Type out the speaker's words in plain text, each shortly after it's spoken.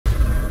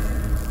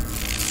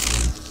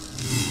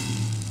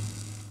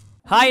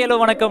Hi, hello,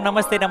 vanakkam,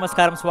 namaste,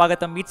 namaskaram,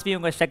 swagatham, meets me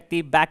unga Shakti,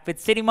 back with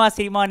cinema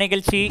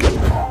நிகழ்ச்சி.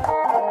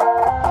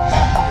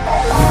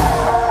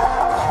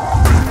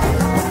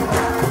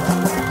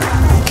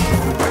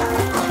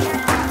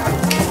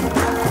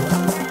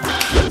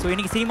 So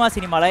இன்னைக்கு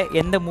சினிமாவில்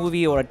எந்த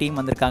மூவியோட டீம்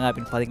வந்திருக்காங்க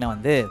அப்படின்னு பார்த்தீங்கன்னா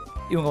வந்து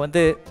இவங்க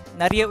வந்து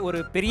நிறைய ஒரு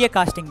பெரிய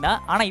காஸ்டிங் தான்.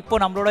 ஆனால் இப்போ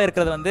நம்மளோட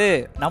இருக்கிறது வந்து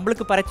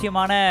நம்மளுக்கு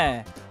பரிச்சயமான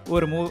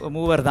ஒரு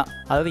மூவர் தான்.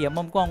 அதாவது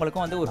எம்எம்க்கும்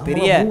அவங்களுக்கும் வந்து ஒரு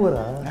பெரிய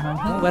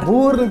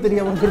மூவர்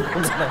தெரியாம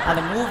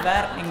அந்த மூவ்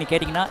வேர் நீங்க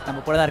கேட்டீங்கன்னா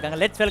நம்ம கூட தான் இருக்காங்க.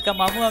 லெட்ஸ்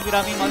வெல்கம் அம்மு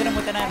அபிராமி, மதுரை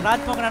முத்து,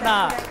 ராஜ் மோகன் அண்ணா.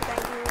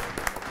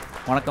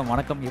 வணக்கம்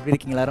வணக்கம், எப்படி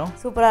இருக்கீங்க எல்லாரும்?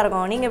 சூப்பராக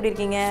இருக்கும். நீங்கள் எப்படி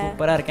இருக்கீங்க?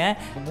 சூப்பராக இருக்கேன்.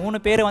 3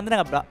 பேர் வந்து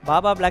நாங்கள்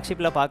பாபா பிளாக்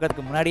ஷிப்பில்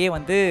பார்க்கறதுக்கு முன்னாடியே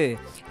வந்து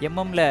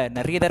எம்எம்ல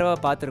நிறைய தடவை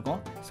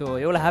பார்த்துருக்கோம். ஸோ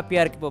எவ்வளோ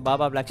ஹாப்பியாக இருக்குது இப்போ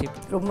பாபா பிளாக் ஷிப்?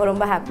 ரொம்ப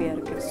ரொம்ப ஹாப்பியாக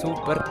இருக்குது.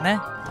 சூப்பர்ண்ணே.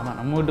 ஆமாம்,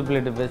 நம்ம வீட்டு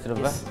பிள்ளைகிட்ட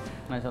பேசுகிறப்ப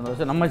நான்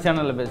சந்தோஷம், நம்ம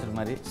சேனலில் பேசுகிற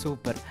மாதிரி.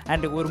 சூப்பர்.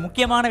 அண்ட் ஒரு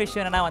முக்கியமான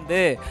விஷயம் என்னன்னா வந்து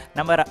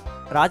நம்ம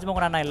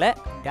ராஜ்மோகன் அண்ணா இல்லை,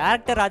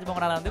 டேரக்டர்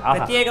ராஜ்மோகன் அண்ணா வந்து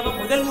பிரத்யேகமாக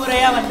முதல்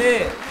முறையாக வந்து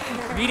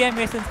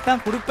மீடியாமேசன்ஸ்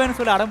தான் கொடுப்பேன்னு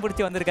சொல்லி அடம்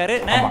பிடிச்சி வந்திருக்காரு.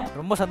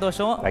 ரொம்ப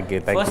சந்தோஷம்.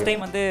 ஃபர்ஸ்ட்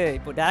டைம் வந்து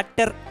இப்போ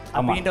டேரக்டர்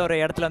அப்படின்ற ஒரு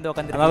இடத்துல வந்து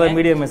உட்காந்துருக்காங்க. அதனால்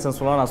மீடியாமேசன்ஸ்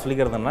சொல்லலாம். நான்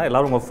சொல்லிக்கிறதுனா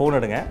எல்லாரும் உங்கள் ஃபோன்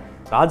எடுங்க,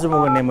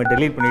 ராஜ்மோகன் நேமை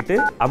டெலீட் பண்ணிவிட்டு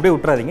அப்படியே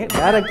விட்டுறாதீங்க,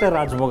 டேரக்டர்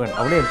ராஜ்மோகன்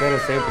அப்படியே என் பேரை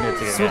சேவ் பண்ணி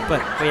வச்சுக்கோங்க.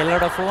 சூப்பர். இப்போ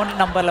எல்லாரோட ஃபோன்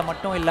நம்பரில்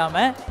மட்டும்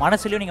இல்லாமல்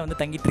மனசுலையும் நீங்கள் வந்து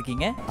தங்கிட்டு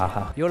இருக்கீங்க.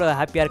 ஆஹா, எவ்வளோ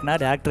ஹாப்பியாக இருக்குன்னா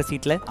டேரக்டர்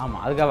சீட்டில்.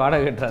 ஆமாம், அதுக்காக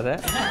வாடகை கட்டுறாத.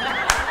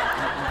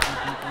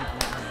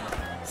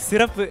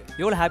 சிறப்பு.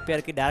 எவ்வளோ ஹாப்பியாக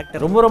இருக்குது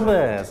டேரக்டர்? ரொம்ப ரொம்ப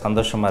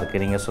சந்தோஷமாக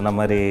இருக்குது. நீங்கள் சொன்ன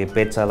மாதிரி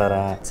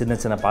பேச்சாளராக, சின்ன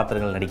சின்ன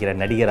பாத்திரங்கள் நடிக்கிற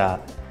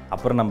நடிகராக,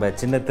 அப்புறம் நம்ம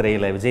சின்ன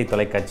திரையில் விஜய்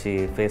தொலைக்காட்சி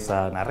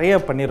ஃபேஸாக நிறைய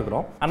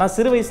பண்ணியிருக்கிறோம். ஆனால்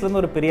சிறு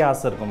வயசுலேருந்து ஒரு பெரிய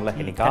ஆசை இருக்கும்ல,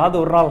 இன்னைக்காவது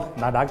ஒரு நாள்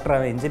நான் டாக்டர்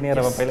ஆவேன்,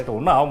 இன்ஜினியர் ஆவேன், பைலட்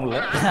ஒன்றும் ஆகும்ல,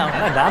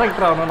 ஆனால்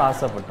டேரக்டர் ஆகணும்னு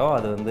ஆசைப்பட்டோம்.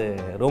 அது வந்து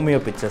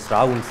ரோமியோ பிக்சர்ஸ்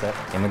ராகுல் சார்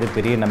என் மீது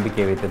பெரிய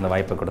நம்பிக்கை வைத்து இந்த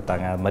வாய்ப்பை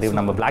கொடுத்தாங்க. அது மாதிரி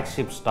நம்ம பிளாக்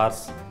ஷிப்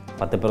ஸ்டார்ஸ்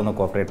 10 பேர் வந்து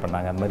கோஆப்ரேட்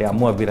பண்ணாங்க. அது மாதிரி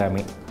அம்மு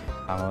அபிராமி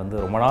அவங்க வந்து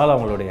ரொம்ப நாள்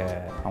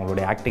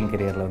அவங்களுடைய ஆக்டிங்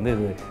கெரியரில் வந்து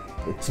இது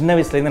சின்ன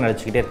வயசுலேருந்து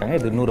நடிச்சுக்கிட்டே இருக்காங்க.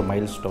 இது 100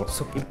 மைல் ஸ்டோன்.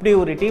 ஸோ இப்படி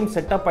ஒரு டீம்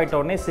செட்டப்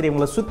ஆகிட்டோடனே சரி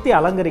இவங்களை சுற்றி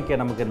அலங்கரிக்க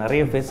நமக்கு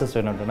நிறைய ஃபேஸஸ்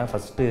வேணும்ட்டோன்னே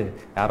ஃபஸ்ட்டு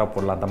யாரை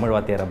போடலாம், தமிழ்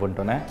வாத்தியார்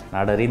அப்படின்ட்டோன்னே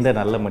நாடறிந்த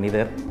நல்ல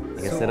மனிதர்,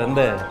 மிக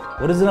சிறந்த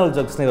ஒரிஜினல்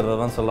ஜோக்ஸ்னு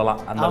தான்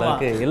சொல்லலாம். அந்த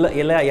அளவுக்கு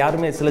எல்லா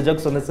யாருமே சில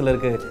ஜோக்ஸ் வந்து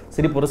சிலருக்கு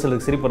சிரிப்பு,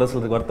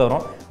 சிலருக்கு வருத்தம்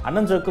வரும்.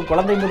 அண்ணன் ஜோக்கு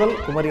குழந்தை முதல்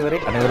குமரி வரை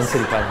அனைவரும்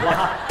சிரிப்பாங்க.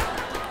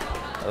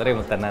 மதுரை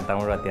முத்து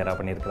தமிழ் வாத்தியாராக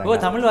பண்ணியிருக்காங்க. ஓ,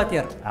 தமிழ்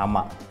வாத்தியார்.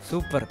 ஆமாம்,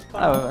 சூப்பர்.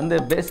 வந்து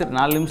பேசுகிற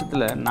 4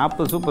 நிமிஷத்தில்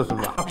 40 சூப்பர்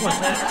சொல்லுவான்.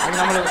 அது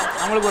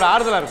நம்மளுக்கு ஒரு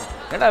ஆறுதலாக இருக்கும்.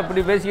 ஏடா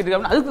இப்படி பேசிக்கிட்டு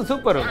இருக்கா, அதுக்கு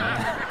சூப்பர்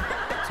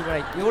சூப்பர்.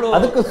 இவ்வளோ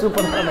அதுக்கு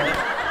சூப்பர் தானே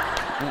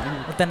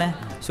முத்தண்ணே.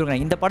 சொல்லுங்க,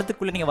 இந்த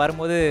படத்துக்குள்ளே நீங்கள்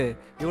வரும்போது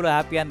இவ்வளோ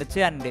ஹாப்பியாக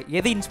இருந்துச்சு. அண்ட்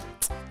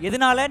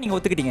எதனால நீங்கள்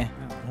ஒத்துக்கிட்டீங்க?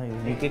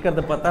 நீ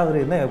கேட்கறத பார்த்தா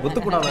அவர் என்ன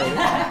ஒத்துக்கூடாது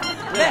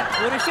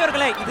ஒரு விஷயம்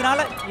இருக்குல்ல, இதனால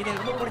இது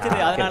ரொம்ப பிடிச்சது,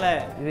 அதனால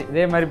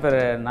இதே மாதிரி இப்போ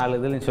 4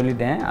 இதுலையும்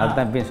சொல்லிட்டேன்.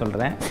 அதுதான் இப்பயும்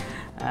சொல்கிறேன்.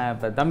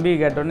 இப்போ தம்பி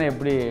கேட்டோன்னே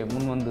எப்படி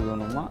முன் வந்து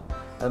தோணுமோ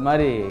அது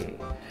மாதிரி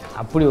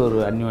அப்படி ஒரு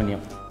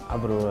அந்யோன்யம்,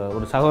 அப்புறம்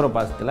ஒரு சகோதர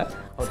பாசத்தில்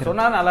அவர்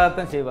சொன்னாலும் நல்லா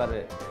தான் செய்வார்.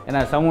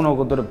 ஏன்னா சமூக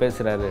நோக்கத்தோடு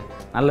பேசுகிறாரு,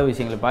 நல்ல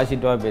விஷயங்களை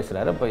பாசிட்டிவாக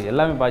பேசுகிறாரு. இப்போ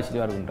எல்லாமே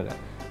பாசிட்டிவாக இருக்குன்றாங்க.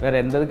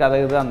 வேறு எந்த இதுக்கு அதை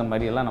அந்த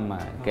மாதிரியெல்லாம் நம்ம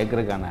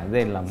கேட்குறதுக்கான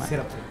இதே இல்லாமல்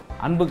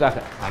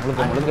அன்புக்காக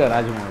முழுக்க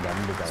ராஜ்மோகனோட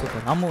அன்புக்காக.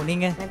 சூப்பர். அம்மு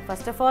நீங்கள்? எனக்கு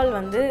ஃபர்ஸ்ட் ஆஃப் ஆல்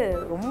வந்து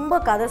ரொம்ப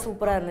கதை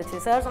சூப்பராக இருந்துச்சு.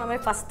 சார் சொன்ன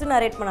மாதிரி ஃபஸ்ட்டு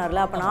நரேட்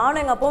பண்ணார்ல, அப்போ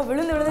நானும் எங்கள் அப்பாவும்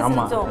விழுந்து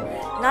சிரிச்சோம்.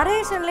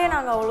 நரேஷன்லேயே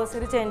நாங்கள் அவ்வளோ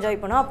சிரிச்சு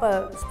என்ஜாய் பண்ணோம். அப்போ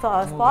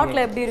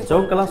ஸ்பாட்டில் எப்படி இருக்கும்,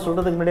 ஜோக்கெல்லாம்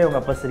சொல்கிறதுக்கு முன்னாடியே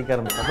அவங்க அப்பா சிரிக்க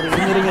ஆரம்பிச்சு.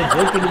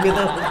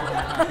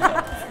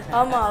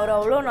 ஆமாம், அவர்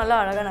அவ்வளோ நல்லா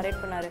அழகாக நரேட்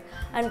பண்ணார்.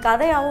 அண்ட்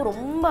கதையாகவும்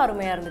ரொம்ப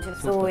அருமையாக இருந்துச்சு.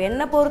 ஸோ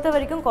என்னை பொறுத்த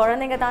வரைக்கும்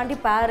குழந்தைங்க தாண்டி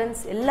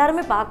பேரண்ட்ஸ்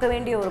எல்லாருமே பார்க்க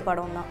வேண்டிய ஒரு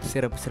படம் தான்.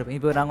 சிறப்பு.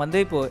 இப்போ நாங்கள் வந்து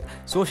இப்போ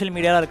சோஷியல்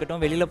மீடியாவில்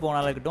இருக்கட்டும், வெளியில்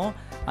போனாலும் இருக்கட்டும்,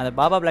 அந்த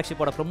பாபா பிளாக்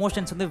ஷிப்போட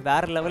ப்ரொமோஷன்ஸ் வந்து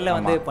வேறு லெவலில்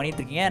வந்து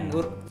பண்ணிட்டு இருக்கீங்க. அண்ட்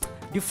ஒரு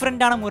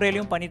டிஃப்ரெண்ட்டான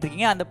முறையிலையும் பண்ணிட்டு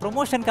இருக்கீங்க. அந்த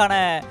ப்ரொமோஷனுக்கான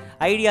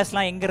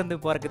ஐடியாஸ்லாம் எங்கேருந்து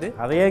பிறக்குது?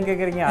 அதையே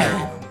கேட்குறீங்க.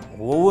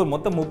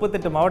 மொத்தம்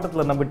 38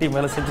 மாவட்டத்தில் நம்ம டீம்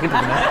வேலை செஞ்சுக்கிட்டு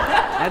இருக்கேன்.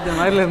 நேற்று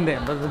மாதிரில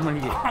இருந்தேன் 10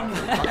 மணிக்கு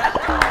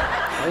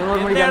 11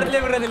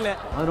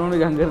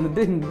 மணிக்கு அங்கே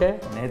இருந்துட்டு இங்கே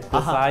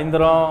நேற்று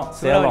சாயந்தரம்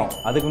சேலம்,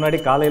 அதுக்கு முன்னாடி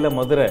காலையில்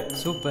மதுரை,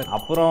 சூப்பர்.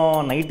 அப்புறம்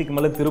நைட்டுக்கு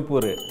மேலே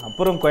திருப்பூர்,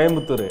 அப்புறம்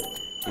கோயம்புத்தூர்.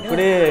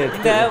 இப்படி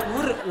இந்த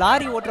ஊர்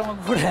லாரி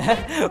ஓட்டுறவங்க கூட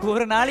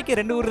ஒரு நாளைக்கு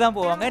 2 ஊர் தான்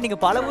போவாங்க.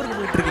 நீங்கள் பல ஊருக்கு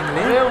போயிட்டு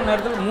இருக்கீங்களே. ஒரே ஒரு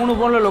நேரத்தில் 3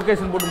 ஃபோனில்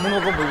லொக்கேஷன் போட்டு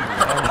 3 பக்கம்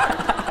போயிட்டு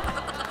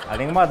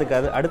அதிகமாக அதுக்கு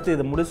அடுத்து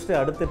இதை முடிச்சுட்டு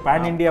அடுத்து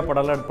பேன் இண்டியா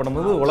படம்லாம்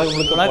பண்ணும்போது உலகம்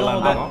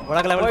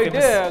உலக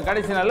போயிட்டு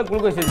கடைசி நாளில்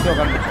குளுக்கோஸ் வச்சு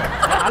உட்காந்து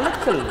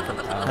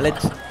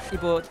அலெக்ஸ்.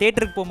 இப்போது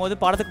தேட்டருக்கு போகும்போது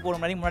படத்துக்கு போகிற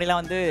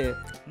முன்னாடிலாம் வந்து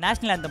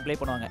நேஷ்னல் ஆந்தம் ப்ளே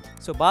பண்ணுவாங்க.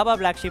 So Baba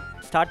black ship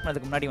start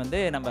பண்ணதுக்கு முன்னாடி வந்து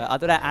நம்ம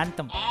அதோட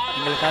ஆந்தம்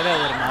எங்களுக்காக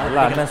ஒரு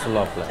நல்லா அண்ணன்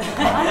சொல்லுவாப்ல,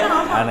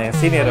 நான்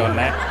சீனியர்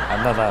ஒன்னேன்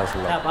அண்ணன் தான்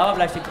சொல்லுவேன். Baba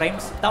black ship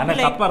rhymes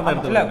Tamil தப்பாக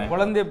இருந்தால் இல்லை,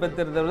 குழந்தைய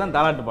பெற்றுறது தான்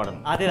தாலாட்டு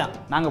பாடணும். அதுதான்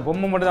நாங்கள்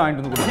பொம்மை மட்டும் தான்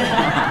வாங்கிட்டு வந்து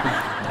கொடுத்தோம்.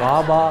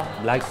 Baba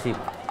black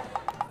ship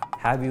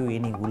have you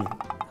any உல்?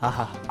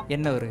 ஆஹா,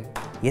 என்ன ஒரு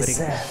எஸ்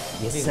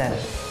சார்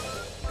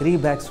 3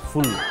 bags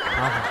ஃபுல்.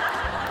 ஆஹா,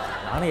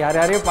 நானும்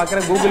யாரையோ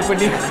பார்க்குறேன் கூகுள்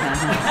பண்ணி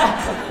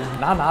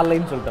நான் 4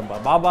 line சொல்லிட்டேன்ப்பா.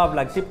 Baba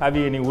black ship have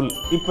you any உல்.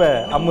 இப்போ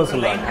அம்மு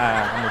சொல்லுவாங்க.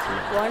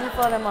 One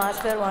for the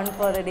master, one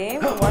for the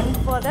dame, one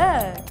for the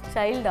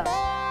child.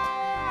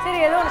 சரி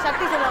ஏதோ ஒரு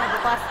சக்தி சொல்லுவாங்க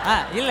பாஸ்.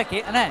 இல்லை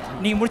அண்ணா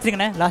நீங்கள்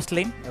முடிச்சிருங்கண்ணே லாஸ்ட்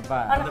லைன். எப்பா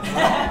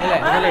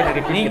இல்லை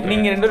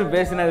நீங்கள் 2 பேரும்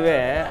பேசினதுவே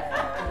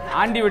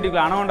ஆண்டி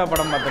வீட்டுக்குள்ள அனவண்டா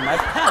படம் பார்த்த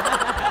மாதிரி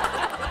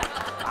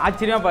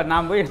ஆச்சரியமாக பாரு.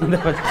 நான் போய்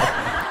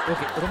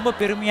ஓகே, ரொம்ப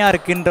பெருமையாக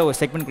இருக்குன்ற ஒரு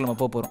செக்மெண்ட்க்கு நம்ம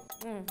போக போகிறோம்.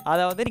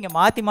 அதாவது நீங்கள்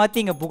மாற்றி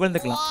இங்கே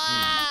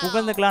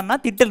புகழ்ந்துக்கலாம்னா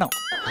திட்டணும்.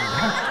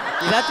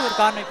 ஏதாச்சும் ஒரு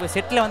காரணம். இப்போ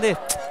செட்டில் வந்து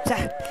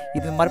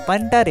இது மாதிரி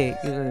பண்ணிட்டாரு,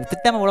 இது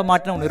திட்டாமல் விட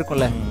மாட்டேன்னு ஒன்று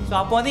இருக்கும்ல. ஸோ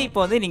இப்போ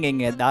வந்து நீங்கள்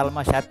இங்கே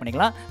தாராளமாக ஷேர்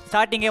பண்ணிக்கலாம்.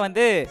 ஸ்டார்டிங்கே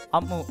வந்து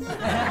அம்மு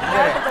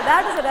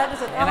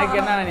எனக்கு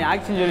என்ன, நீ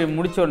ஆக்ஷன் சொல்லி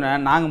முடிச்சோடனே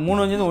நாங்கள்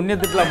 3 வந்து ஒன்றே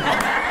திட்டலாம்.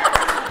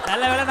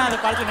 நல்ல வேளை நான் அந்த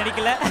காலத்தில்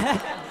நடிக்கல.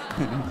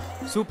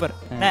 சூப்பர்.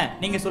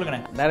 நீங்கள்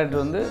சொல்லுங்கண்ணே.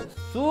 டைரக்டர் வந்து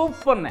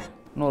சூப்பர்ண்ணே,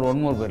 இன்னொரு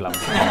 1 more போயிடலாம்.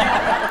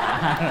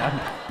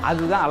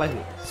 அதுதான்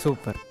அழகு.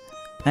 சூப்பர்.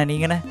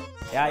 நீங்கண்ணே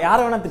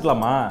யாரை வேணா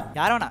திட்டலாமா?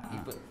 யாரை வேணா.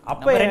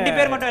 அப்போ 2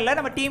 பேர் மட்டும் இல்லை,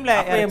 நம்ம டீம்ல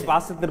என்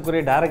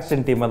பாசத்திற்குரிய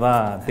டைரக்ஷன் டீமை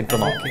தான்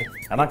திட்டணும்.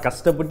 ஆனா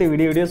கஷ்டப்பட்டு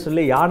விடிய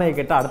சொல்லி யானையை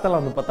கேட்டால் அடுத்த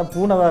வந்து பார்த்தா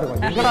பூனை தான்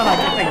இருக்கும். எங்கடா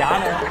நான் கேட்ட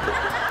யானை.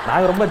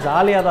 நாங்கள் ரொம்ப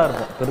ஜாலியாக தான்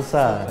இருப்போம்,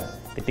 பெருசா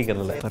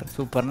திட்டிக்கிறதுல.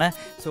 சூப்பர்ண்ணே.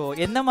 ஸோ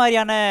எந்த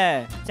மாதிரியான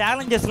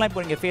சேலஞ்சஸ்லாம்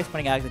இப்போ நீங்கள் ஃபேஸ்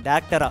பண்ணீங்க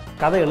டேரக்டராக?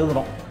 கதை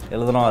எழுதணும்,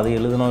 அது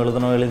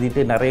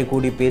எழுதிட்டு நிறைய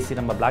கூடி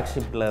பேசி நம்ம பிளாக்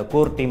ஷிப்பில்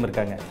கோர் டீம்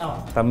இருக்காங்க.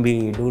 தம்பி,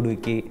 டூடு,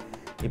 விக்கி.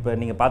 இப்போ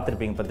நீங்கள்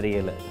பார்த்துருப்பீங்க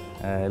பத்திரிகையில்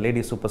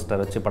லேடி சூப்பர்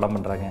ஸ்டார் வச்சு படம்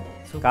பண்ணுறாங்க.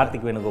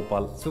 கார்த்திக்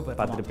வேணுகோபால்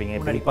பார்த்துருப்பீங்க.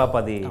 இப்போ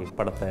இப்பாபாதி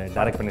படத்தை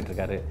டைரக்ட் பண்ணிட்டு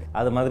இருக்காரு.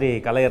 அது மாதிரி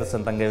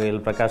கலையரசன் தங்கவேல்,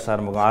 பிரகாஷ்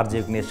ஆறுமுகம், ஆர்ஜே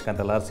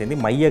விக்னேஷ்காந்த் எல்லாரும் சேர்ந்து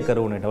மைய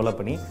கருவுன்னு டெவலப்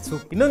பண்ணி,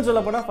 இன்னும்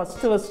சொல்ல போனால்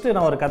ஃபஸ்ட்டு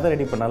நான் ஒரு கதை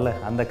ரெடி பண்ணல.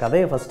 அந்த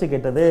கதையை ஃபஸ்ட்டு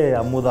கேட்டது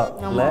அம்மு தான்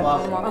இல்லை?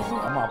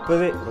 ஆமாம்,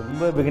 அப்போவே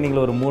ரொம்ப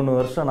பிகினிங்கில் ஒரு 3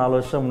 வருஷம் 4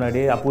 வருஷம்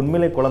முன்னாடி. அப்போ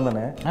உண்மையிலே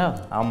குழந்தைனே.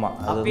 ஆமாம்,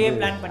 அது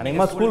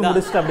அன்னைக்குமா ஸ்கூல்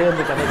முடிச்சுட்டு அப்படியே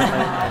வந்து கதை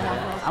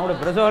அவங்களோட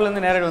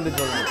பிரசவாலேருந்து நேரடி வந்து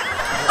சொல்லுங்கள்.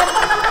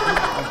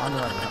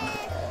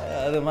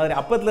 அது மாதிரி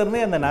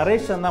அப்பத்துலேருந்தே அந்த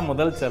நரேஷன் தான்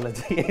முதல் சேலஞ்ச்.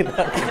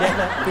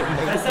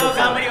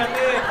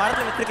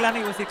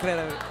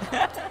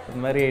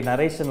 இந்த மாதிரி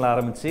நரேஷனில்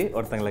ஆரம்பித்து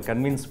ஒருத்தங்களை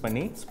கன்வின்ஸ்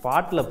பண்ணி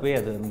ஸ்பாட்டில் போய்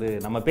அது வந்து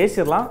நம்ம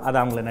பேசிடலாம், அதை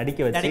அவங்கள நடிக்க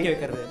வச்சு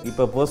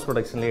இப்போ போஸ்ட்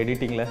ப்ரொடக்ஷனில்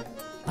எடிட்டிங்கில்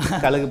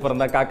கழுகு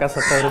பிறந்தா காக்கா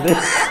சத்தம் வருது,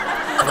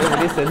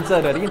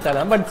 சென்சார் வரைக்கும்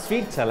சேலஞ்ச். பட்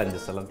ஸ்வீட்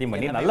சேலஞ்சஸ் எல்லாத்தையும்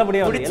பண்ணி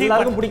நல்லபடியாக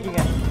எல்லாருக்கும்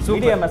பிடிக்குங்க.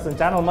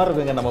 மீடியாமேசன் சேனல் மாதிரி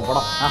இருக்குங்க நம்ம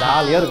படம்,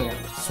 ஜாலியாக இருக்குங்க.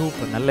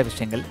 சூப்பர், நல்ல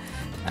விஷயங்கள்.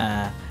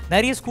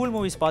 நிறைய ஸ்கூல்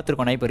மூவிஸ்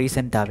பார்த்துருக்கோம் இப்போ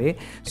ரீசெண்டாகவே.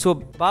 ஸோ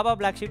பாபா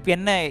பிளாக் ஷிப்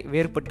என்ன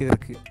வேறுபட்டு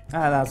இருக்கு?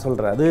 நான்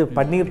சொல்கிறேன். அது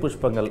பன்னீர்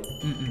புஷ்பங்கள்,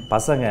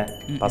 பசங்க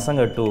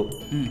 2,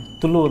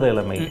 துள்ளுவத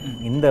இளமை,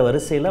 இந்த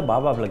வரிசையில்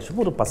பாபா பிளாக்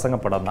ஷிப் ஒரு பசங்க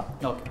படம் தான்.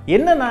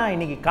 என்னன்னா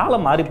இன்னைக்கு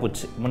காலம் மாறி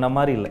போச்சு, முன்ன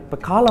மாதிரி இல்லை. இப்போ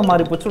காலம்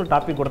மாறி போச்சு, ஒரு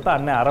டாபிக் கொடுத்தா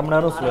அண்ணன் 1/2 மணி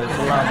நேரம்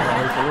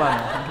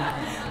சொல்லுவாங்க.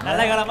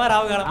 நல்ல காலமா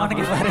ராவு காலமா?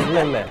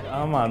 இல்லை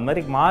ஆமாம், அந்த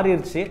மாதிரி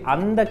மாறிடுச்சு.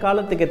 அந்த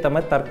காலத்துக்கு ஏற்ற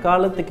மாதிரி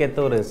தற்காலத்துக்கு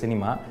ஏற்ற ஒரு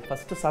சினிமா.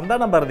 ஃபஸ்ட்டு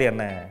சந்தான பாரதி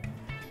அண்ணன்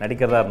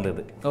நடிக்கிறதா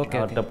இருந்தது.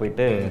 அவர்கிட்ட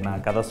போயிட்டு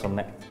நான் கதை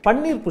சொன்னேன்.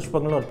 பன்னீர்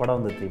புஷ்பங்கள்னு ஒரு படம்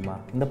வந்து தெரியுமா,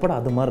 இந்த படம்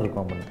அது மாதிரி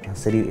இருக்கும் அப்படின்னு.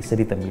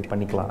 சரி தம்பி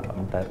பண்ணிக்கலாம்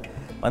அப்படின்ட்டார்.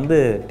 வந்து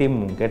டீம்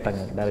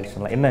கேட்டாங்க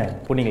டைரக்ஷன்லாம், என்ன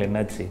போனீங்களா,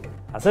 என்னாச்சு?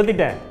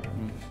 அசத்திட்டேன்,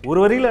 ஒரு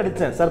வரியில்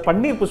அடித்தேன் சார்.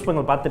 பன்னீர்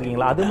புஷ்பங்கள்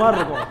பார்த்துருக்கீங்களா, அது மாதிரி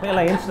இருக்கும்.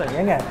 எல்லாம் ஏன்ச்சிட்டாங்க.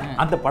 ஏங்க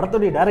அந்த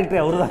படத்துடைய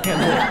டைரக்டரே அவரு தாங்க.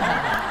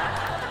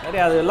 சரி,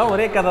 அதெல்லாம்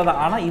ஒரே கதை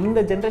தான். ஆனால்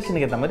இந்த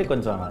ஜென்ரேஷனுக்கு ஏற்ற மாதிரி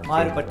கொஞ்சம்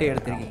மாறுபட்டு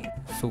எடுத்துருக்கீங்க.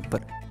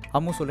 சூப்பர்.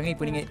 அம்மு சொல்லுங்கள்,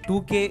 இப்போ நீங்கள்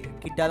 2K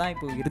கிட்ட தான்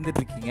இப்போ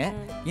இருந்துகிட்ருக்கீங்க.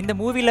 இந்த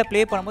மூவியில்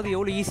ப்ளே பண்ணும்போது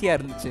எவ்வளோ ஈஸியாக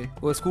இருந்துச்சு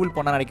ஒரு ஸ்கூல்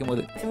போனால் நினைக்கும்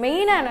போது?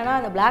 மெயினாக என்னென்னா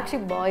அந்த பிளாக்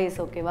ஷிப் பாய்ஸ்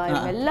ஓகேவா,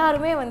 இவங்க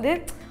எல்லாருமே வந்து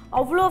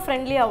அவ்வளோ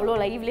ஃப்ரெண்ட்லியாக அவ்வளோ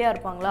லைவ்லியாக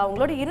இருப்பாங்களா.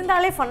 அவங்களோட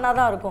இருந்தாலே ஃபன்னாக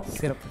தான் இருக்கும்.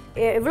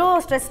 எவ்வளோ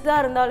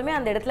ஸ்ட்ரெஸ்டாக இருந்தாலுமே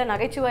அந்த இடத்துல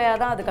நகைச்சுவையாக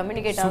தான் அது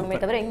கம்யூனிகேட்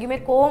ஆகுமே தவிர எங்கேயுமே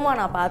கோவமாக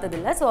நான்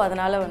பார்த்ததில்லை. ஸோ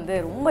அதனால் வந்து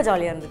ரொம்ப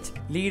ஜாலியாக இருந்துச்சு.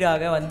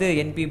 லீடாக வந்து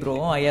என்பி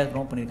ப்ரோவும் ஐயாஸ்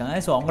ப்ரோவும் பண்ணியிருக்காங்க.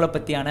 ஸோ அவங்கள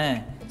பற்றியான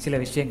சில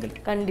விஷயங்கள்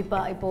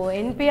கண்டிப்பாக இப்போது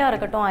என்பியாக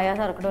இருக்கட்டும்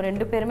ஐயாஸாக இருக்கட்டும்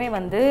 2 பேருமே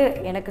வந்து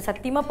எனக்கு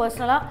சத்தியமாக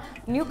பர்சனலாக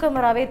நியூ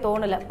கமராகவே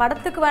தோணலை.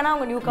 படத்துக்கு வேணால்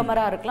அவங்க நியூ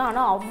கமராக இருக்கலாம்,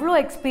 ஆனால் அவ்வளோ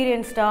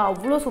எக்ஸ்பீரியன்ஸ்டாக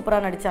அவ்வளோ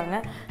சூப்பராக நடித்தாங்க.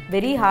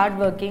 Very hard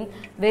working,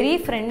 very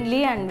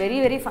friendly and very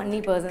very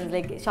funny persons.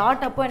 Like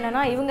short அப்போ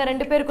என்னென்னா இவங்க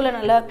 2 பேருக்குள்ளே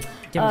நல்ல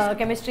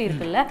கெமிஸ்ட்ரி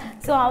இருக்குல்ல.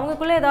 ஸோ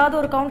அவங்களுக்குள்ளே ஏதாவது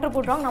ஒரு கவுண்டர்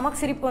போட்டுருவாங்க,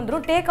 நமக்கு சிரிப்பு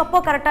வந்துடும். டேக் அப்போ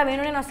கரெக்டாக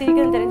வேணும்னே நான்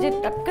சிரிக்கிறேன்னு தெரிஞ்சு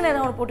டக்குன்னு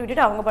ஏதாவது ஒன்று போட்டு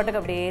விட்டுட்டு அவங்க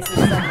பாட்டுக்கு அப்படியே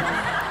சிரிப்பாங்க.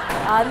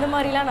 அந்த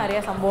மாதிரிலாம் நிறைய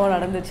சம்பவம்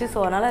நடந்துச்சு. ஸோ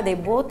அதனால் they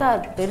both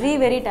are very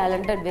very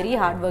talented, very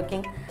hard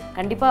working.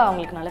 கண்டிப்பாக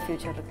அவங்களுக்கு நல்ல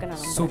ஃபியூச்சர் இருக்குது.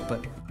 நான்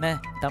சூப்பர்.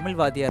 தமிழ்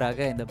வாத்தியாராக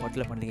இந்த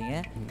படத்தில் பண்ணிருக்கீங்க.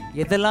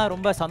 எதெல்லாம்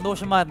ரொம்ப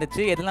சந்தோஷமாக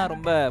இருந்துச்சு, எதெல்லாம்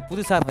ரொம்ப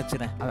புதுசாக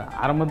இருந்துச்சுண்ணே?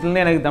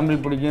 ஆரம்பத்துலேருந்தே எனக்கு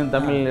தமிழ் பிடிக்கும்,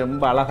 தமிழ்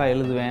ரொம்ப அழகாக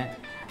எழுதுவேன்.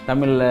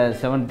 தமிழில்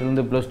 7th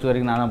 +2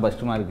 வரைக்கும் நான் தான்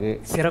ஃபஸ்ட் மார்க்கு.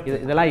 சிறப்பு.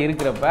 இதெல்லாம்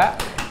இருக்கிறப்ப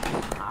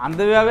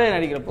அந்தவே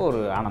நடிக்கிறப்போ ஒரு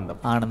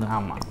ஆனந்தம்.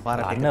 ஆமாம்,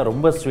 பாருங்க.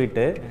 ரொம்ப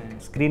ஸ்வீட்டு.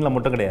 ஸ்க்ரீனில்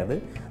மட்டும் கிடையாது,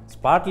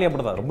 ஸ்பாட்லேயே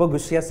அப்படி தான் ரொம்ப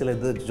குஷியாக சில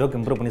இது ஜோக்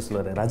இம்ப்ரூவ் பண்ணி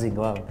சொல்லுவார். ராஜு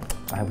இங்கே வா,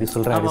 நான் இப்படி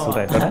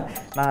சொல்கிறேன்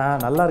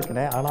நான் நல்லா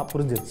இருக்கேனே, ஆனால்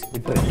புரிஞ்சிருச்சு,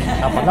 விட்டுரு,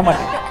 நான் பண்ண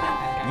மாட்டேன்,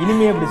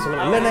 இனிமே அப்படி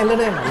சொல்லுவேன்.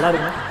 இல்லைண்ணே நல்லா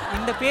இருக்குண்ணே.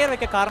 இந்த பேர்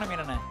வைக்க காரணம்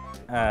என்னென்ன?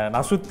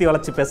 நான் சுற்றி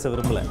வளைச்சி பேச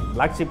விரும்பலை.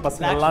 பிளாக் ஷிப்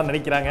பசங்கள்லாம்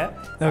நினைக்கிறாங்க,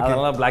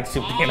 அதனால பிளாக்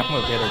ஷிப்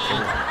நம்ம பேர்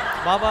வச்சுருக்கோம்.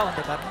 பாபா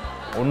வந்த காரணம்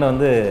ஒன்று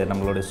வந்து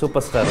நம்மளுடைய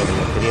சூப்பர்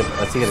ஸ்டாரோடைய பெரிய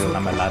ரசிகர்கள்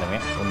நம்ம எல்லாருமே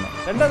ஒன்று.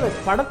 ரெண்டாவது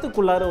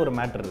படத்துக்குள்ளார ஒரு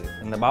மேட்டர் இருக்குது.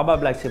 இந்த பாபா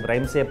பிளாக் ஷிப்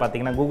ரைம்ஸே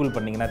பார்த்தீங்கன்னா கூகுள்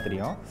பண்ணிங்கன்னா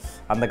தெரியும்.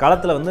 அந்த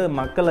காலத்தில் வந்து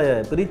மக்களை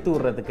பிரித்து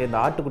விடுறதுக்கு, இந்த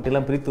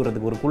ஆட்டுக்குட்டிலாம் பிரித்து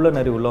விடுறதுக்கு ஒரு குள்ள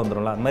நரி உள்ளே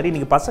வந்துடும்ல, அது மாதிரி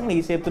இன்றைக்கி பசங்களை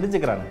ஈஸியாக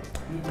பிரிஞ்சுக்கிறாங்க.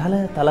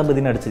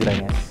 தளபதினு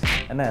அடிச்சுக்கிறாங்க,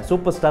 என்ன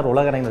சூப்பர் ஸ்டார்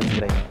உலகனைன்னு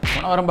வச்சுக்கிறாங்க.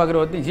 மனவரம்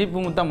பார்க்குற ஒருத்தி ஜீப்பு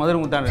முத்தா மதுரை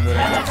முத்தான்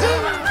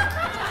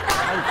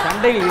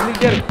சண்டைகள்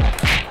இருந்துகிட்டே இருக்கு.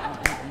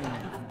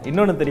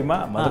 இன்னொன்று தெரியுமா,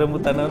 மதுரை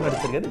முத்தானவன்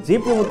நடிச்சிருக்காரு,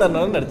 ஜீப்பு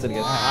முத்தானவன்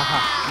நடிச்சிருக்காரு.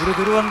 இரு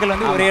துருவங்கள்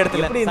வந்து ஒரே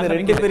இடத்துல. எப்படி இந்த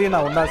ரெண்டு பேரையும்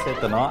நான் ஒன்றா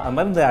சேர்த்தணும், அது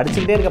மாதிரி இந்த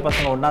அடிச்சுக்கிட்டே இருக்க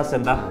பசங்க ஒன்றா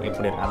சேர்ந்தா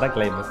எப்படி இருக்கும், அதான்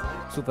கிளைமேக்ஸ்.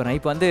 சூப்பர்.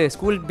 இப்போ வந்து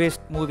ஸ்கூல்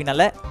பேஸ்ட்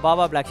மூவினால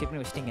பாபா பிளாக்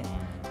ஷிப்னு வச்சிட்டிங்க.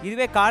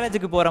 இதுவே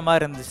காலேஜுக்கு போகிற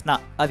மாதிரி இருந்துச்சுன்னா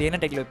அது என்ன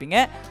டைட்டில்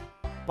வைப்பீங்க?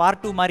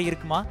 பார்ட் 2 மாதிரி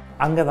இருக்குமா?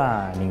 அங்கே தான்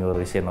நீங்கள் ஒரு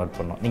விஷயம் நோட்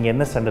பண்ணணும். நீங்கள்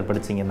என்ன ஸ்டாண்டர்ட்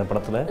படிச்சீங்க இந்த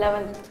படத்தில்?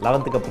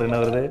 11th அப்புறம் என்ன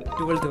வருது?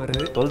 12th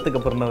வருது. 12th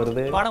அப்புறம் என்ன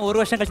வருது? படம் ஒரு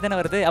வருஷம் கழிச்சு தானே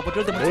வருது. அப்போ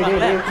 12th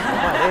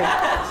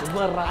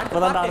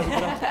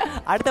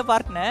அடுத்த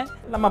பார்ட்னு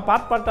நம்ம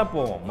பார்ட்டாக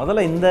போவோம்.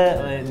 முதல்ல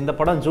இந்த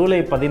படம் ஜூலை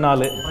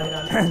 14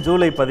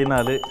 ஜூலை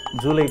 14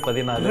 ஜூலை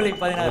 14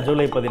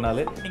 ஜூலை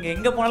 14 நீங்கள்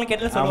எங்கே போனாலும்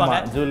கேட்டாலும் சொல்லுவாங்க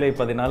ஜூலை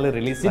 14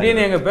 ரிலீஸ்.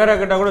 திடீர்னு எங்கள் பேரை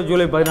கேட்டால் கூட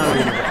ஜூலை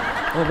 14.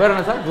 உங்கள் பேர்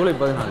என்ன சார்? ஜூலை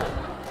 14.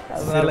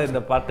 அதனால் இந்த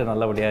பாட்டு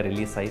நல்லபடியாக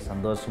ரிலீஸ் ஆகி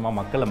சந்தோஷமாக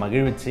மக்களை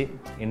மகிழ்விச்சு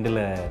எண்டில்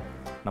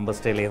நம்ம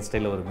ஸ்டைலில் என்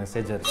ஸ்டைலில் ஒரு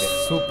மெசேஜ் இருக்குது.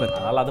 சூப்பர்.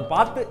 அதனால் அதை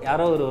பார்த்து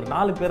யாரோ ஒரு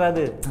 4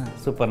 பேராது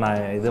சூப்பர் நான்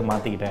இதை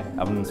மாற்றிக்கிட்டேன்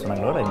அப்படின்னு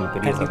சொன்னாங்களோட எங்களுக்கு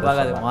பெரிய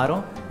கண்டிப்பாக அது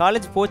மாறும்.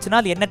 காலேஜ் போச்சுன்னா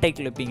அது என்ன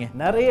டைட்டில் வைப்பீங்க?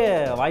 நிறைய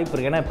வாய்ப்பு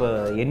இருக்குது. ஏன்னா இப்போ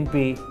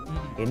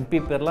என்பி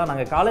பேர்லாம்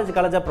நாங்கள்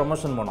காலேஜாக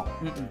ப்ரொமோஷன் போனோம்.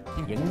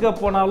 எங்கே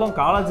போனாலும்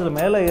காலேஜில்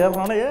மேலே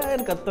ஏறினாலும்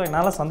ஏன்னு கத்துவேன்,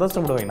 நல்லா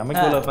சந்தோஷப்படுவேன்.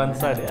 நமக்கு உள்ள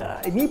ஃப்ரெண்ட்ஸாக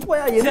நீ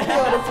போயா எதுக்கு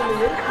வர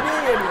சொல்லி.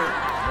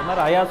 அது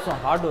மாதிரி அயாசும்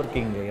ஹார்ட்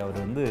ஒர்க்கிங். அவர்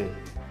வந்து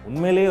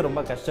உண்மையிலேயே ரொம்ப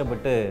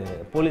கஷ்டப்பட்டு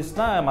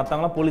போலீஸ்னால்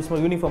மற்றவங்களாம் போலீஸ்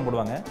யூனிஃபார்ம்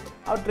போடுவாங்க,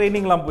 அவர்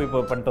ட்ரைனிங்லாம் போய் இப்போ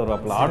பண்ணிட்டு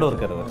வருவாப்பில். ஹார்ட்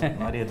ஒர்க்கர் அவர்.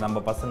 இந்த மாதிரி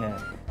நம்ம பசங்க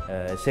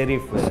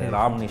ஷெரீஃப்,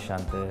 ராம்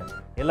நிஷாந்த்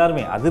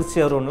எல்லாருமே, அதிர்ச்சி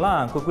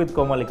அருண்லாம் குக் வித்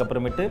கோமாளிக்கு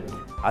அப்புறமேட்டு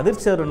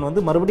அதிர்ச்சி அருண்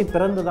வந்து மறுபடியும்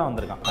பிறந்து தான்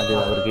வந்திருக்கான். அது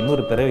அவருக்கு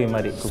இன்னொரு பிறவி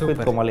மாதிரி. குக்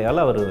வித்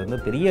கோமாளியால் அவர் வந்து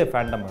பெரிய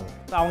ஃபேண்டம்.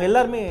 அவங்க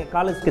எல்லாருமே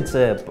காலேஜ் கிட்ஸ்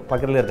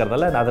பக்கத்தில்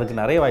இருக்கிறதால அதற்கு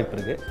நிறைய வாய்ப்பு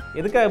இருக்குது.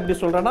 எதுக்காக எப்படி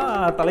சொல்கிறேன்னா,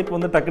 தலைப்பு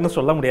வந்து டக்குன்னு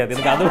சொல்ல முடியாது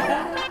எனக்கு.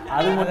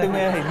 அது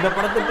மட்டுமே இந்த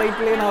படத்து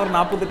டைட்டிலே நான் ஒரு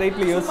 40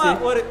 டைட்டில் யோசிச்சு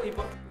ஒரு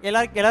இப்போ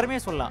எல்லாருமே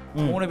சொல்லலாம்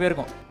 3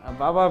 பேருக்கும்.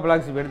 பாபா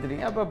பிளாக் ஷிப்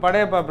எடுத்துட்டீங்க, அப்போ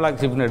படையப்பா பிளாக்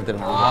ஷிப்னு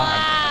எடுத்துருங்க.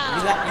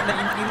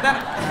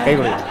 கை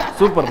கொடு.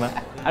 சூப்பர்ண்ணா.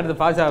 அடுத்து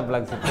பாஷா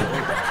பிளாக் ஷிப்.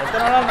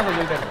 எத்தனை நாளாக நம்ம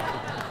சொல்லிட்டே இருக்கோம்.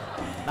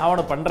 நான்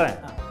ஒன்று பண்ணுறேன்.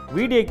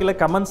 வீடியோக்கில்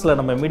கமெண்ட்ஸில்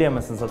நம்ம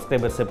மீடியாமேசன்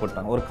சப்ஸ்கிரைபர்ஸே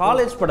போட்டாங்க, ஒரு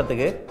காலேஜ்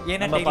படத்துக்கு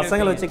நம்ம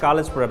பசங்களை வச்சு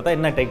காலேஜ் படம் எடுத்தால்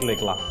என்ன டைட்டில்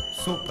வைக்கலாம்?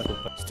 Super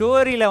super.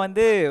 ஸ்டோரியில்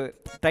வந்து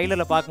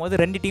ட்ரைலரில் பார்க்கும்போது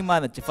 2 டீமாக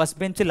இருந்துச்சு, ஃபர்ஸ்ட்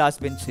பெஞ்ச்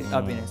லாஸ்ட் பெஞ்ச்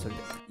அப்படின்னு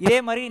சொல்லிட்டு. இதே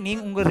மாதிரி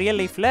நீங்கள் உங்கள் ரியல்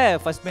லைஃப்பில்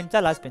ஃபர்ஸ்ட்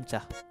பெஞ்சா லாஸ்ட்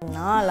பெஞ்சா?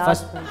 நான்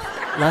லாஸ்ட் பெஞ்ச்.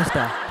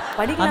 லாஸ்ட்டா?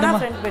 படிக்கலாம்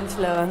ஃப்ரண்ட்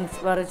பெஞ்சில்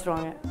வர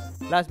வச்சுருவாங்க.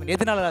 Last bench.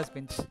 எதனால லாஸ்ட்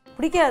பெஞ்ச்?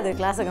 பிடிக்காது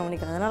கிளாஸை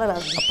கவனிக்கிறது, அதனால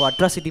லாஸ்ட் பெஞ்ச். அப்போ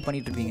அட்ராசிட்டி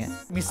பண்ணிட்டு இருப்பீங்க,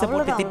 மிஸ்ஸை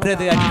போட்டு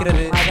திட்டுறது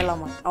அடிக்கிறது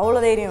அதெல்லாம் அவ்வளோ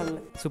தைரியம்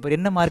இல்லை. சூப்பர்.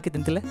 என்ன மார்க்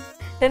 10th?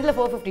 10th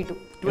 452.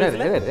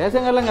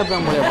 ரேஷன் கார்டெலாம்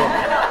கேட்பேன் போலியா?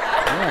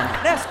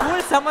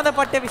 ஸ்கூல்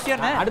சம்மந்தப்பட்ட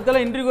விஷயம்.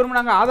 அடுத்தலாம் இன்டர்வியூ வரும்போது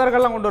நாங்கள் ஆதார்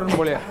கார்டெலாம் கொண்டு வரணும்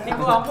போலியா?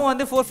 இப்போ அம்மு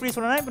வந்து 450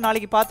 சொன்னா, இப்போ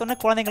நாளைக்கு பார்த்தோன்னே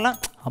குழந்தைங்கலாம்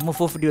அம்மு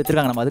 450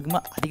 வச்சிருக்காங்க, நம்ம அதுக்கு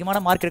அதிகமான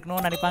மார்க்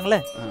எடுக்கணும்னு நினைப்பாங்களே.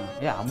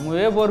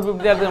 அம்முவே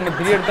 450 தான் நம்ம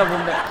 3 எடுத்தா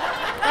போகிறேன்.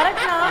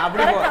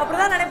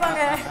 அப்படிதான்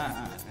நினைப்பாங்க.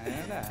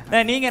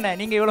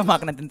 நீங்க எவ்வளோ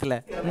மார்க் 10th?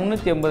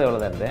 380 எவ்வளோ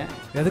தான் எடுத்தேன்.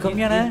 எது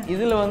கம்மியான?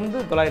 இதில் வந்து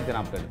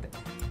 940 எடுத்தேன்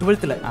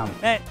 12th.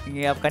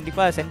 நீங்கள்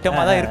கண்டிப்பாக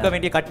சென்டமாக தான் இருக்க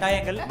வேண்டிய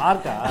கட்டாயங்கள்.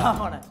 மார்க்கா?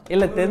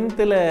 இல்லை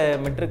 10th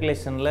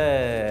மெட்ரிகுலேஷனில்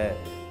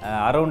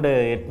அரௌண்டு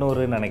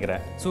 800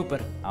 நினைக்கிறேன்.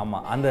 சூப்பர்.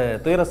 ஆமாம், அந்த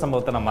துயர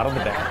சம்பவத்தை நான்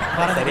மறந்துட்டேன்.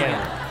 சரியா?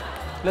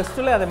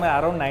 +2 அதே மாதிரி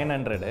அரௌண்ட்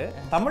 900.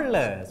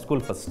 தமிழில்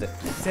ஸ்கூல் ஃபஸ்ட்டு.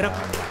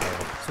 சிறப்பு.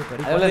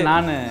 சூப்பர். அதில்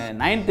நான்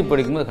 9th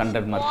படிக்கும்போது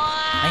 100 மார்க்.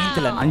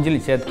 9th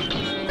அஞ்சலி சேர்த்து.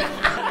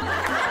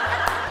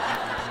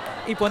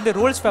 இப்போ வந்து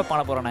ரூல்ஸ் பேப்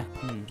பண்ண போகிறோண்ணே.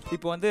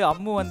 இப்போ வந்து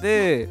அம்மு வந்து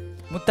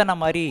முத்தண்ணா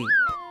மாதிரி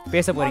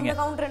பேச போகிறீங்க.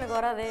 கவுண்டர் எனக்கு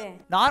வராதே.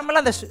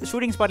 நார்மலாக அந்த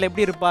ஷூட்டிங் ஸ்பாட்டில்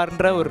எப்படி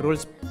இருப்பார்ன்ற ஒரு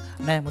ரூல்ஸ்.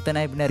 அண்ணே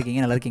முத்தண்ணா எப்படின்னா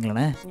இருக்கீங்க, நல்லா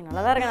இருக்கீங்களாண்ணே?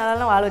 நல்லா தான் இருக்கேன்,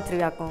 நல்லா வாழ்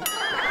வச்சிருக்காக்கும்.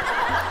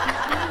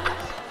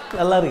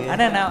 நல்லா இருக்கு.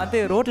 அண்ணா நான் வந்து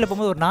ரோட்டில்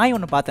போகும்போது ஒரு நாய்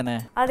ஒன்று பார்த்தேண்ணே.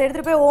 அதை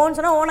எடுத்துகிட்டு போய் ஓன்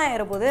சொன்னால் ஓன்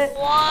ஆகிற போது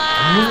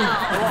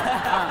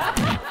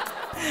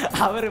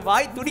அவர்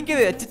வாய்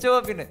துடிக்குது அச்சிச்சோ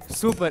அப்படின்னு.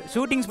 சூப்பர்.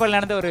 ஷூட்டிங் ஸ்பாட்டில்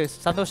நடந்த ஒரு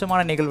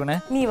சந்தோஷமான நிகழ்வுண்ணே.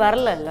 நீ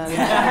வரல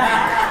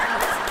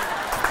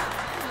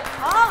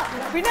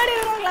பின்னாடி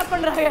கிளாப்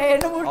பண்றாங்க.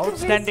 என்ன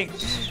அவுட்ஸ்டாண்டிங்.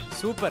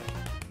 சூப்பர்.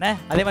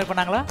 அதே மாதிரி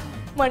பண்ணாங்களா?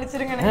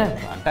 மன்னிச்சிருங்க.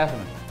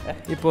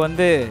 இப்போ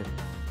வந்து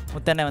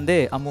முத்தண்ணை வந்து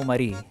அம்மு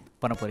மாதிரி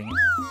பண்ண போறீங்க.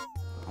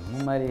 அம்மு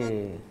மாதிரி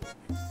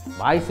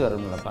வாய்ஸ்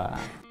வரணும்லப்பா.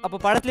 அப்போ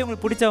படத்துலேயே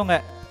உங்களுக்கு பிடிச்சவங்க,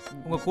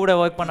 உங்க கூட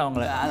ஒர்க்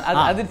பண்ணவங்கள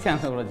அதிர்ச்சி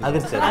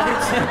அதிர்ச்சி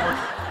அதிர்ச்சி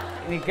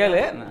நீ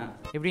கேளு.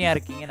 எப்படியா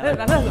இருக்கீங்க?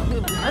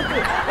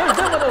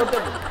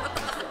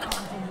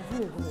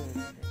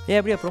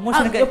 அப்படியா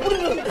ப்ரொமோஷனுக்கு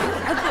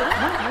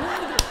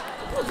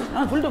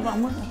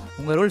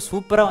உங்க ரோல்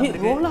சூப்பரா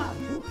வந்திருக்கு.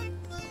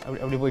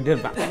 அப்படி போயிட்டே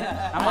இருப்பேன்.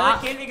 நம்ம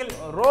கேள்விகள்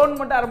ரோல்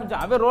மட்டும்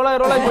ஆரம்பிச்சோம், அவன்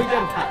ரோலாய் போயிட்டே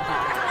இருப்பான்.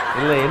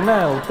 இல்லை என்ன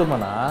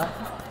உத்தமனா,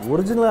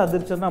 ஒரிஜினலாக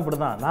அதிர்ச்சோன்னா அப்படி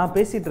தான் நான்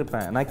பேசிகிட்டு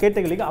இருப்பேன். நான் கேட்ட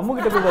கேள்விக்கு அம்மு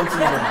கிட்ட போய் பதில்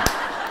சொல்லுவேன்.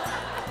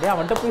 டேய்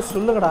அவன்கிட்ட போய்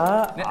சொல்லுங்கடா,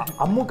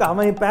 அம்முக்கு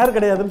அவன் பேர்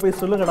கிடையாதுன்னு போய்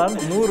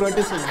சொல்லுங்கடான்னு 100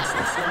 வாட்டி சொல்லுங்க.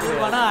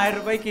 1000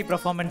 ரூபாய்க்கு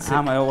பெர்ஃபார்மன்ஸ்.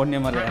 ஆமாம்,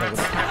 ஒன்றே மாதிரி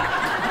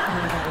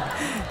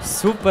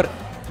சூப்பர்.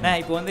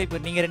 இப்போ வந்து இப்போ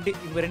நீங்கள்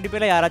இவங்க 2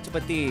 பேரில் யாராச்சும்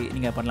பற்றி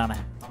நீங்கள் பண்ணலாண்ணே.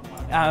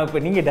 இப்போ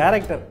நீங்கள்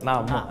டேரக்டர், நான்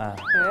அம்மா.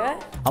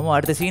 ஆமாம்,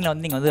 அடுத்த சீனில்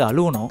வந்து நீங்கள் வந்து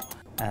அழுவணும்.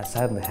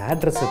 சார் இந்த ஹேர்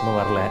ட்ரெஸ் இன்னும்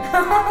வரல.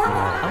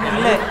 ஆமாம்,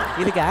 இல்லை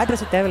இதுக்கு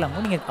ஆட்ரஸ்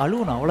தேவையில்லாமல் நீங்கள்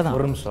அழுவணும், அவ்வளோதான்.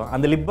 ஒரு நிமிஷம்,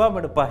 அந்த லிப்பாம்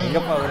எடுப்பா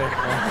எங்கப்பா அவரு?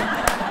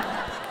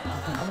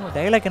 ஆமாம்,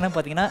 டைலாக் என்ன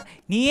பார்த்தீங்கன்னா,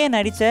 நீ ஏன்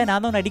நடித்த,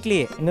 நான் தான்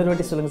நடிக்கலையே. இன்னொரு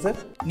வாட்டி சொல்லுங்கள் சார்.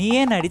 நீ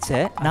ஏன்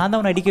நடித்த, நான்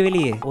தான் நடிக்கவே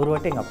இல்லையே. ஒரு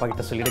வாட்டி எங்கள் அப்பா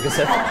கிட்ட சொல்லிடுங்க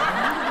சார்.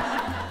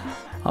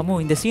 அம்மு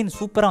இந்த சீன்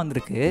சூப்பராக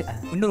வந்திருக்கு,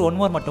 இன்னொரு 1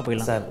 மோர் மட்டும்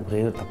போயிடலாம் சார்.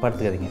 ஒரே தப்பாக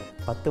எடுத்துக்காதீங்க,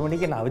 10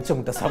 மணிக்கு நான் அவிச்ச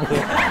முட்டை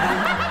சாப்பிடுவேன்.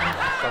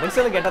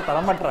 கடைசியில் கேட்டால்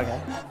தரமாட்டுறாங்க.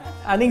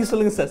 நீங்கள்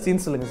சொல்லுங்கள் சார்,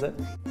 சீன் சொல்லுங்கள் சார்.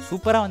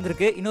 சூப்பராக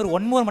வந்திருக்கு, இன்னொரு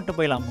 1 மோர் மட்டும்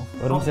போயிடலாம்.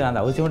 ஒரு நிமிஷம்,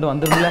 அந்த அவசியம் மட்டும்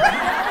வந்துருக்குல்ல.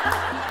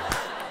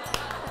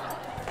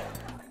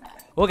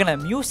 ஓகேண்ணா,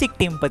 மியூசிக்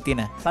டீம்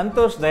பற்றின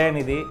சந்தோஷ்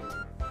தயாநிதி,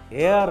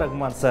 ஏஆர்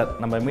ரஹ்மான் சார்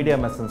நம்ம மீடியா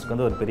மெசன்ஸ்க்கு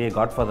வந்து ஒரு பெரிய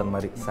காட்ஃபாதர்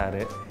மாதிரி சார்.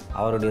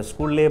 அவருடைய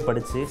ஸ்கூல்லேயே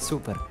படித்து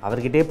சூப்பர்,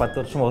 அவர்கிட்டயே 10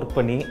 வருஷம் ஒர்க்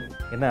பண்ணி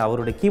என்ன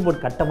அவருடைய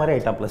கீபோர்ட் கட்ட மாதிரி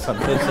ஆயிட்டாப்ல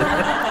சந்தோஷ்.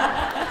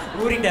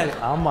 ஊறிட்டாரு.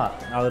 ஆமாம்,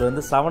 அவர்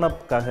வந்து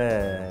 7UPக்காக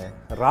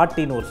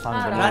ராட்டின்னு ஒரு சாங்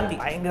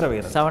பயங்கர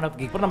வீரர் 7UP.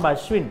 இப்போ நம்ம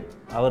அஸ்வின்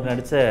அவர்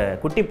நடித்த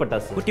குட்டி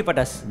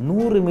பட்டாசு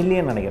 100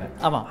 மில்லியன் நினைக்கிறேன்.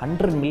 ஆமாம்,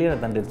 100 மில்லியனை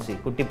தந்துடுச்சு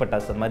குட்டி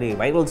பட்டாசு. மாதிரி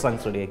வைரல்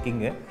சாங்ஸுடைய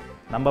கிங்கு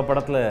நம்ம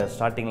படத்தில்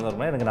ஸ்டார்டிங்கில்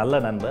இருக்கும். எனக்கு நல்ல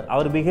நண்பர்.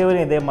 அவர்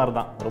பிஹேவியரும் இதே மாதிரி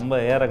தான், ரொம்ப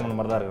ஏறங்கிற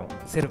மாதிரி தான் இருக்கும்.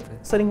 சிறப்பு.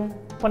 சரிங்க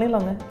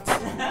பண்ணிடலாங்க.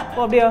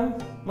 ஓ அப்படியா,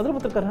 முதல்ல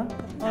பார்த்துருக்காரா?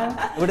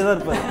 இப்படி தான்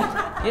இருப்பார்.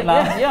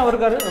 ஏன் அவர்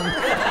இருக்காரு?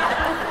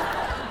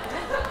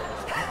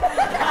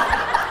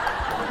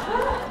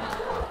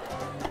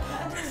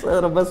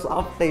 சார் ரொம்ப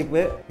சாஃப்ட்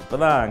டைப்பு. இப்போ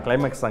தான்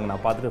கிளைமேக்ஸ் சாங்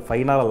நான் பார்த்துட்டு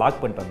ஃபைனலாக லாக்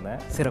பண்ணிட்டு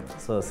வந்தேன். சிறப்பு.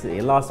 ஸோ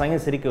எல்லா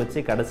சாங்கையும் சிரிக்க வச்சு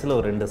கடைசியில்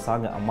ஒரு 2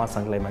 சாங் அம்மா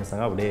சாங் கிளைமேக்ஸ்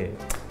சாங் அப்படியே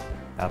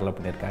டெவலப்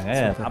பண்ணியிருக்காங்க.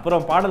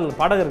 அப்புறம்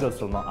பாடகர்கள்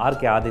சொல்லணும்,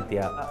 ஆர்கே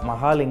ஆதித்யா,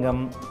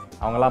 மகாலிங்கம்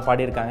அவங்கெல்லாம்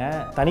பாடியிருக்காங்க.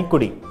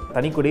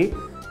 தனிக்குடி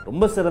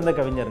ரொம்ப சிறந்த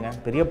கவிஞருங்க,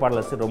 பெரிய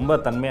பாடலாசிரியர், ரொம்ப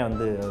தன்மையாக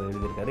வந்து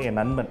எழுதியிருக்காரு. என்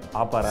நண்பன்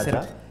ஆப்பா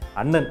ராஜா,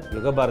 அண்ணன்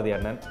யுகபாரதி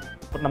அண்ணன்.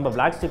 இப்போ நம்ம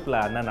பிளாக் ஷிப்பில்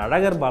அண்ணன்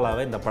அழகர்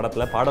பாலாவை இந்த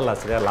படத்தில்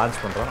பாடலாசிரியர்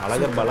லான்ச் பண்ணுறோம்.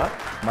 அழகர் பாலா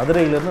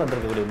மதுரையிலேருந்து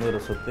வந்திருக்கக்கூடிய இன்னொரு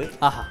சொத்து.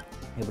 ஆஹா,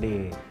 இப்படி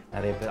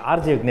நிறைய பேர்.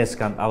 ஆர்ஜே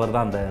விக்னேஷ்காந்த் அவர்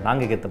தான் அந்த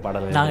நாங்க கெத்து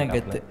பாடல்.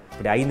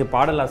 இப்படி 5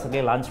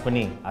 பாடலாசிரியர் லான்ச்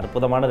பண்ணி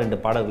அற்புதமான 2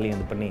 பாடல்களையும்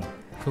இது பண்ணி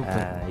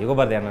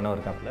யுகபாரதி அண்ணனும்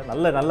இருக்காப்புல.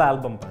 நல்ல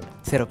ஆல்பம் பாடு.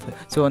 சிறப்பு.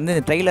 ஸோ வந்து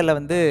இந்த ட்ரெய்லரில்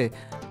வந்து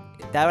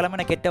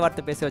தேவையில்லாமல் கெட்ட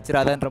வார்த்தை பேச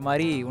வச்சிடாதன்ற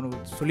மாதிரி ஒன்று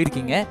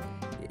சொல்லியிருக்கீங்க.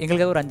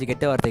 எங்களுக்காக ஒரு 5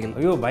 கெட்ட வார்த்தைகள்.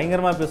 ஐயோ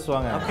பயங்கரமாக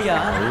பேசுவாங்க. அப்படியா?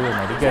 ஐயோ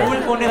நடிக்க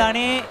ஸ்கூல் பொண்ணு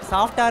தானே,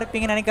 சாஃப்டாக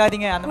இருப்பீங்கன்னு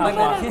நினைக்காதீங்க. அந்த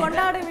மாதிரி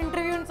கொண்டாடும்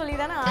இன்டர்வியூன்னு சொல்லி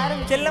தானே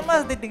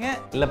செல்லமாக திட்டுங்க.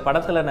 இல்லை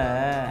படத்தில்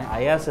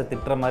அயாசை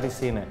திட்டுற மாதிரி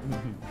சீனு,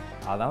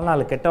 அதனால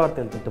 4 கெட்ட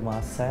வார்த்தைகள் திட்டுமா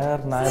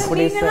சார்? நான்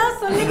எப்படி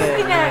சார்,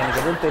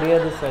 எனக்கு எதுவும்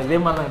தெரியாது சார், இதே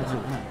மாதிரி தான்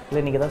அடிச்சுருக்கேன்.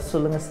 இல்லை நீங்கள் தான்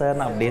சொல்லுங்கள் சார்,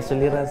 நான் அப்படியே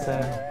சொல்லிடுறேன்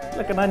சார்.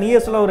 இல்லை நான்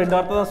நீயே சொல்ல ஒரு 2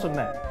 வார்த்தை தான்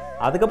சொன்னேன்,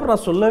 அதுக்கப்புறம்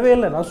நான் சொல்லவே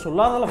இல்லை. நான்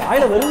சொல்லாதால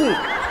வாயில் வருது.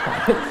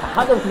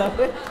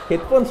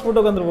 ஹெட்ஃபோன்ஸ்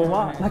போட்டு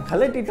உட்காந்துருப்போமா, நான்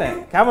கலட்டிட்டேன்.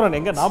 கேமரா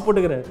எங்கே நான்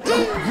போட்டுக்கிறேன்.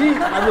 ஜி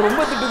அது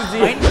ரொம்ப திட்டுது ஜி.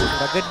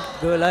 ரகட்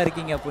கேர்லாக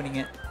இருக்கீங்க அப்போ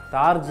நீங்கள்.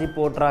 தார் ஜி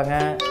போட்டுறாங்க,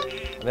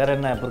 வேற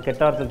என்ன அப்புறம்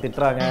கெட்ட வார்த்தை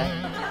திட்டுறாங்க,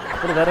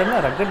 அப்புறம் வேற என்ன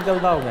ரகட்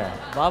கேர்ள் தான் அவங்க.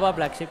 பாபா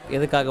பிளாக் ஷிப்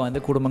எதுக்காக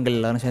வந்து குடும்பங்கள்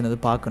எல்லாரும் சேர்ந்து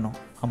பார்க்கணும்?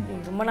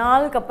 ரொம்ப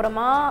நாளுக்கு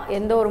அப்புறமா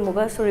எந்த ஒரு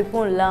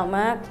முகசுழிப்பும்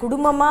இல்லாமல்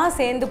குடும்பமாக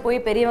சேர்ந்து போய்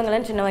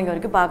பெரியவங்களன்னு சின்னவங்க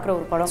வரைக்கும் பார்க்குற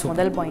ஒரு படம்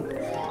முதல் பாயிண்ட்.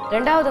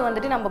 2வது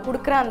வந்துட்டு நம்ம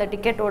கொடுக்குற அந்த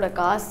டிக்கெட்டோட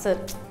காசு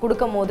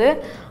கொடுக்கும் போது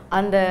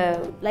அந்த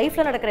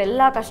லைஃப்பில் நடக்கிற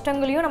எல்லா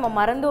கஷ்டங்களையும் நம்ம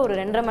மறந்து ஒரு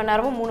 2.5 மணி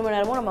நேரமோ 3 மணி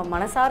நேரமோ நம்ம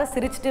மனசார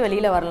சிரிச்சுட்டு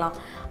வெளியில் வரலாம்.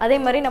 அதே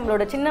மாதிரி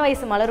நம்மளோட சின்ன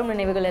வயசு மலரும்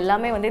நினைவுகள்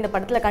எல்லாமே வந்து இந்த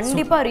படத்தில்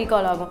கண்டிப்பாக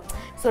ரீகால் ஆகும்.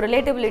 ஸோ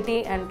ரிலேட்டபிலிட்டி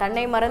அண்ட்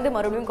தன்னை மறந்து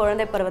மறுபடியும்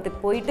குழந்தை பருவத்துக்கு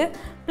போயிட்டு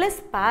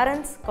ப்ளஸ்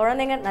பேரண்ட்ஸ்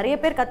குழந்தைங்க நிறைய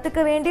பேர்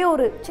கற்றுக்க வேண்டிய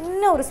ஒரு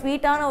சின்ன ஒரு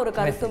ஸ்வீட்டான ஒரு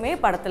கருத்துமே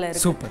படத்தில்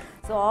இருக்கு. Super.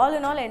 So all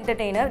in all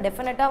entertainer.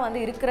 டெஃபினட்டாக வந்து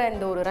இருக்கிற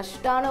இந்த ஒரு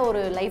ரஷ்டான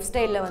ஒரு லைஃப்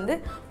ஸ்டைலில் வந்து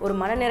ஒரு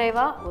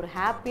மனநிறைவாக ஒரு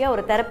ஹாப்பியாக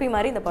ஒரு தெரப்பி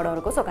மாதிரி இந்த படம்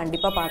இருக்கும். ஸோ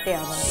கண்டிப்பாக பார்த்தே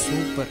ஆகணும்.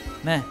 சூப்பர்.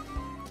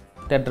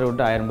 தேட்டரை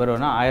விட்டு 1000 பேர்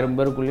வேணால் 1000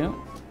 பேருக்குள்ளேயும்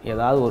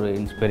ஏதாவது ஒரு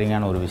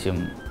இன்ஸ்பைரிங்கான ஒரு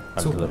விஷயம்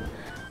படத்தில் வரும்.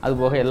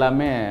 அதுபோக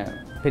எல்லாமே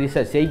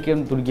பெருசாக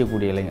செய்க்கன்னு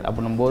துடிக்கக்கூடிய இளைஞர்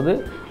அப்படின்னும்போது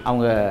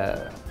அவங்க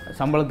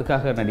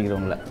சம்பளத்துக்காக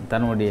நடிக்கிறவங்கள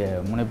தன்னுடைய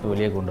முனைப்பு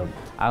வெளியே கொண்டு வரும்.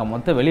 ஆக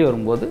மொத்தம் வெளியே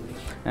வரும்போது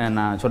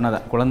நான்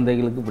சொன்னதான்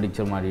குழந்தைகளுக்கு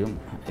பிடிச்ச மாதிரியும்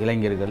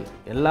இளைஞர்கள்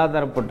எல்லா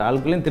தரப்பட்ட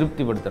ஆட்களையும்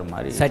திருப்திப்படுத்துகிற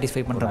மாதிரி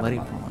சாட்டிஸ்ஃபை பண்ணுற மாதிரி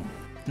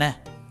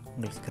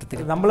உங்களுக்கு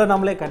கருத்துக்கு.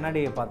 நம்மளே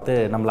கண்ணாடியை பார்த்து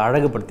நம்மளை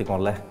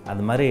அழகுபடுத்திக்கோம்ல,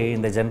 அது மாதிரி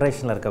இந்த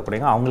ஜென்ரேஷனில்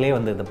இருக்கக்கூடியவங்க அவங்களே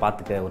வந்து இதை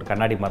பார்த்துக்க ஒரு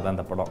கண்ணாடி மாதிரி தான்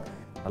இந்த படம்.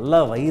 நல்லா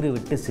வயிறு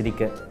விட்டு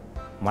சிரிக்க,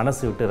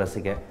 மனசு விட்டு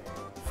ரசிக்க,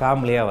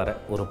 ஃபேமிலியாக வர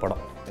ஒரு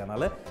படம்.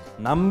 அதனால்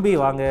நம்பி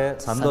வாங்க,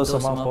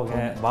 சந்தோஷமாக போங்க.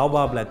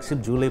 பாபா பிளாக்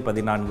ஷிப் ஜூலை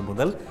 14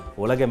 முதல்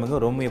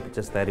உலகமெங்கும் ரோமியோ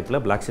பிக்சர்ஸ்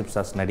தயாரிப்பில் பிளாக் ஷிப்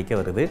ஸ்டார்ஸ் நடிக்க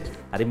வருது.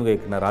 அறிமுக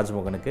இயக்குனர்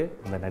ராஜ்மோகனுக்கு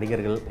இந்த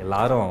நடிகர்கள்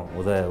எல்லாரும்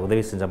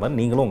உதவி செஞ்ச மாதிரி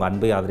நீங்களும் உங்கள்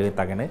அன்பை ஆதரவை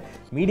தாங்கன்னு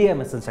மீடியா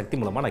மெசேஜ் சக்தி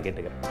மூலமாக நான்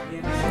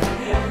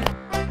கேட்டுக்கிறேன்.